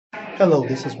Hello,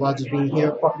 this is Roger being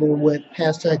here, partnering with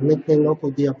hashtag LinkedIn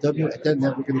Local DFW at that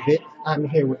networking event. I'm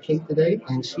here with Kate today,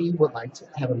 and she would like to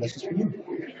have a message for you.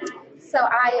 So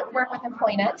I work with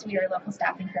EmployNet. We are a local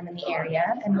staffing firm in the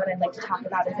area, and what I'd like to talk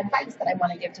about is advice that I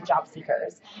want to give to job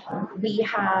seekers. You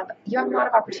have a lot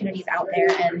of opportunities out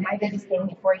there, and my biggest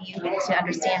thing for you to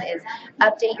understand is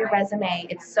update your resume.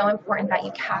 It's so important that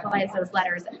you capitalize those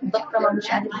letters. Look for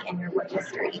longevity in your work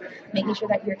history, making sure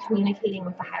that you're communicating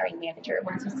with the hiring manager.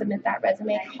 Once you submit that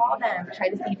resume, call them, try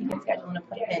to see if you can schedule an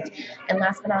appointment, and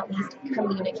last but not least,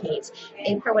 communicate.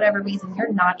 If for whatever reason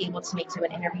you're not able to make to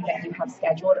an interview that you have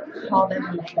scheduled, call them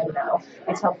and let them know.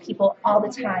 I tell people all the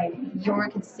time, you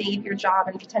can save your job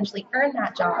and potentially earn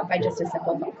that job by just a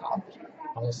simple phone call.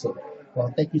 Awesome.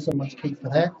 Well, thank you so much, Kate, for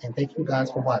that, and thank you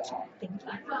guys for watching. Thank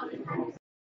you.